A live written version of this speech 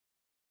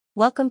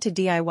Welcome to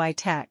DIY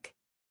Tech.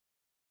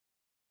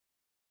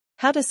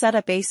 How to set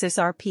up Asus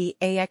RP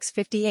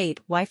AX58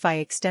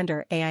 Wi-Fi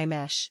extender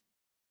AiMesh.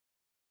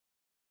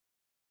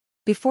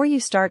 Before you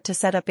start to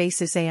set up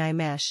Asus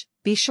AiMesh,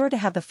 be sure to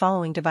have the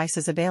following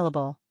devices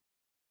available.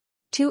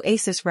 2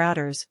 Asus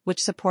routers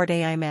which support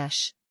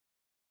AiMesh.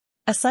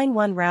 Assign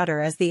one router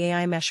as the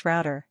AiMesh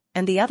router,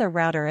 and the other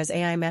router as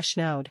AiMesh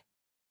node.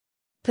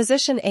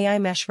 Position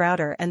AiMesh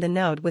router and the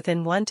node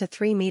within 1 to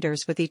 3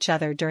 meters with each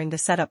other during the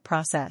setup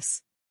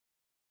process.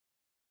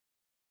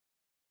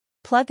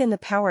 Plug in the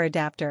power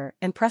adapter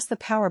and press the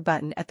power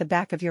button at the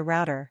back of your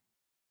router.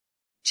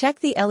 Check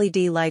the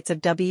LED lights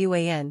of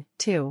WAN,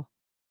 2.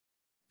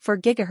 4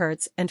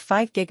 GHz and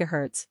 5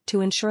 GHz to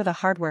ensure the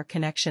hardware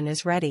connection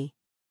is ready.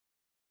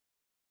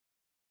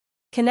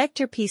 Connect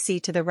your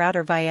PC to the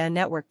router via a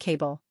network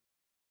cable.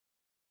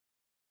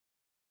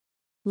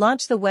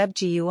 Launch the web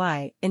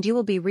GUI and you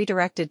will be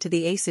redirected to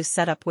the Asus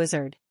setup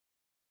wizard.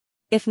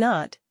 If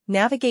not,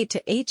 navigate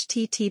to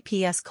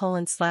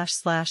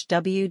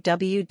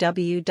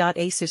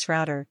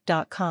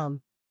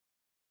https://www.asusrouter.com.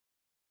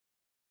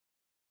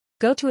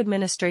 Go to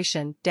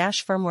Administration -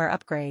 Firmware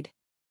Upgrade.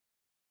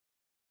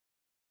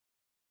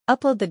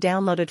 Upload the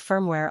downloaded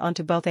firmware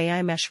onto both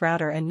AiMesh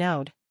router and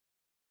node.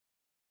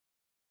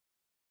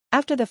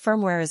 After the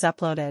firmware is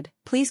uploaded,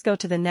 please go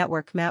to the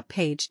network map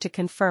page to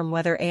confirm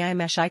whether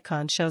AiMesh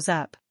icon shows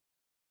up.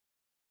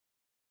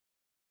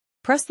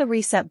 Press the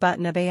reset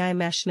button of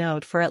AiMesh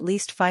node for at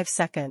least 5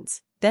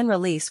 seconds, then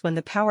release when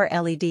the power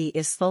LED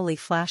is slowly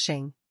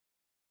flashing.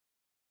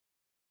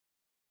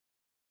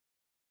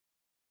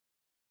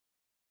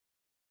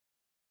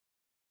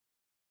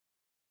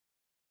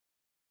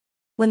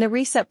 When the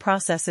reset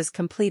process is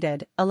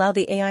completed, allow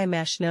the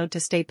AiMesh node to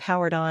stay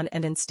powered on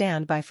and in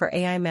standby for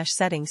AiMesh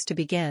settings to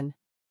begin.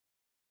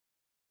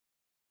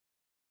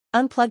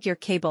 Unplug your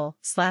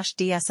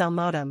cable/DSL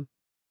modem.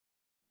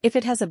 If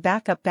it has a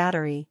backup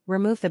battery,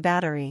 remove the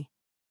battery.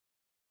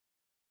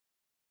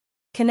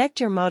 Connect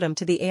your modem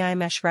to the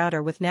AiMesh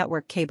router with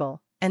network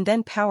cable, and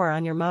then power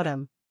on your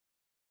modem.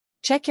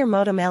 Check your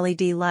modem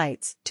LED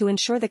lights to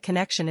ensure the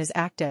connection is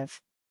active.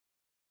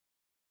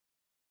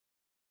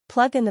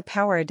 Plug in the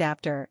power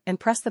adapter and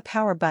press the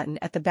power button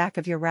at the back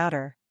of your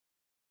router.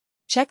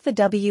 Check the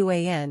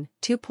WAN,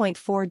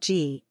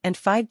 2.4G and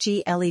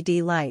 5G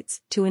LED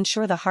lights to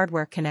ensure the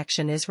hardware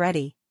connection is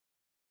ready.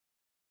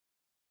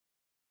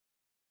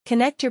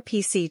 Connect your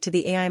PC to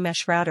the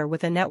AiMesh router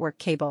with a network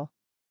cable.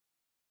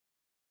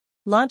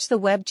 Launch the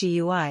web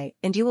GUI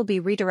and you will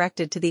be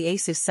redirected to the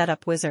Asus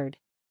setup wizard.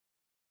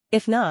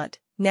 If not,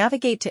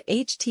 navigate to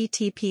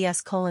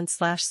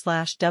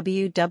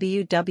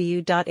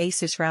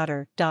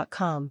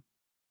https://www.asusrouter.com.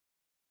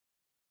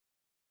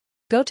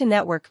 Go to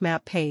network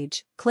map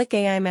page, click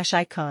AiMesh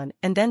icon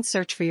and then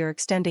search for your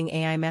extending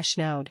AiMesh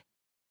node.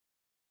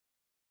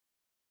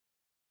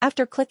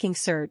 After clicking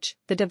search,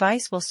 the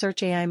device will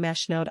search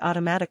AiMesh node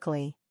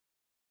automatically.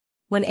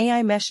 When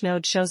AiMesh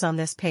node shows on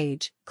this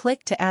page,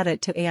 click to add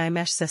it to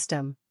AiMesh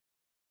system.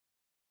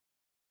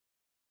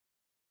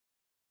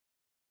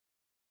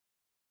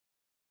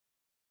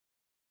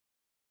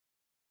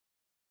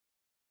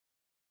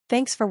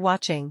 Thanks for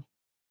watching.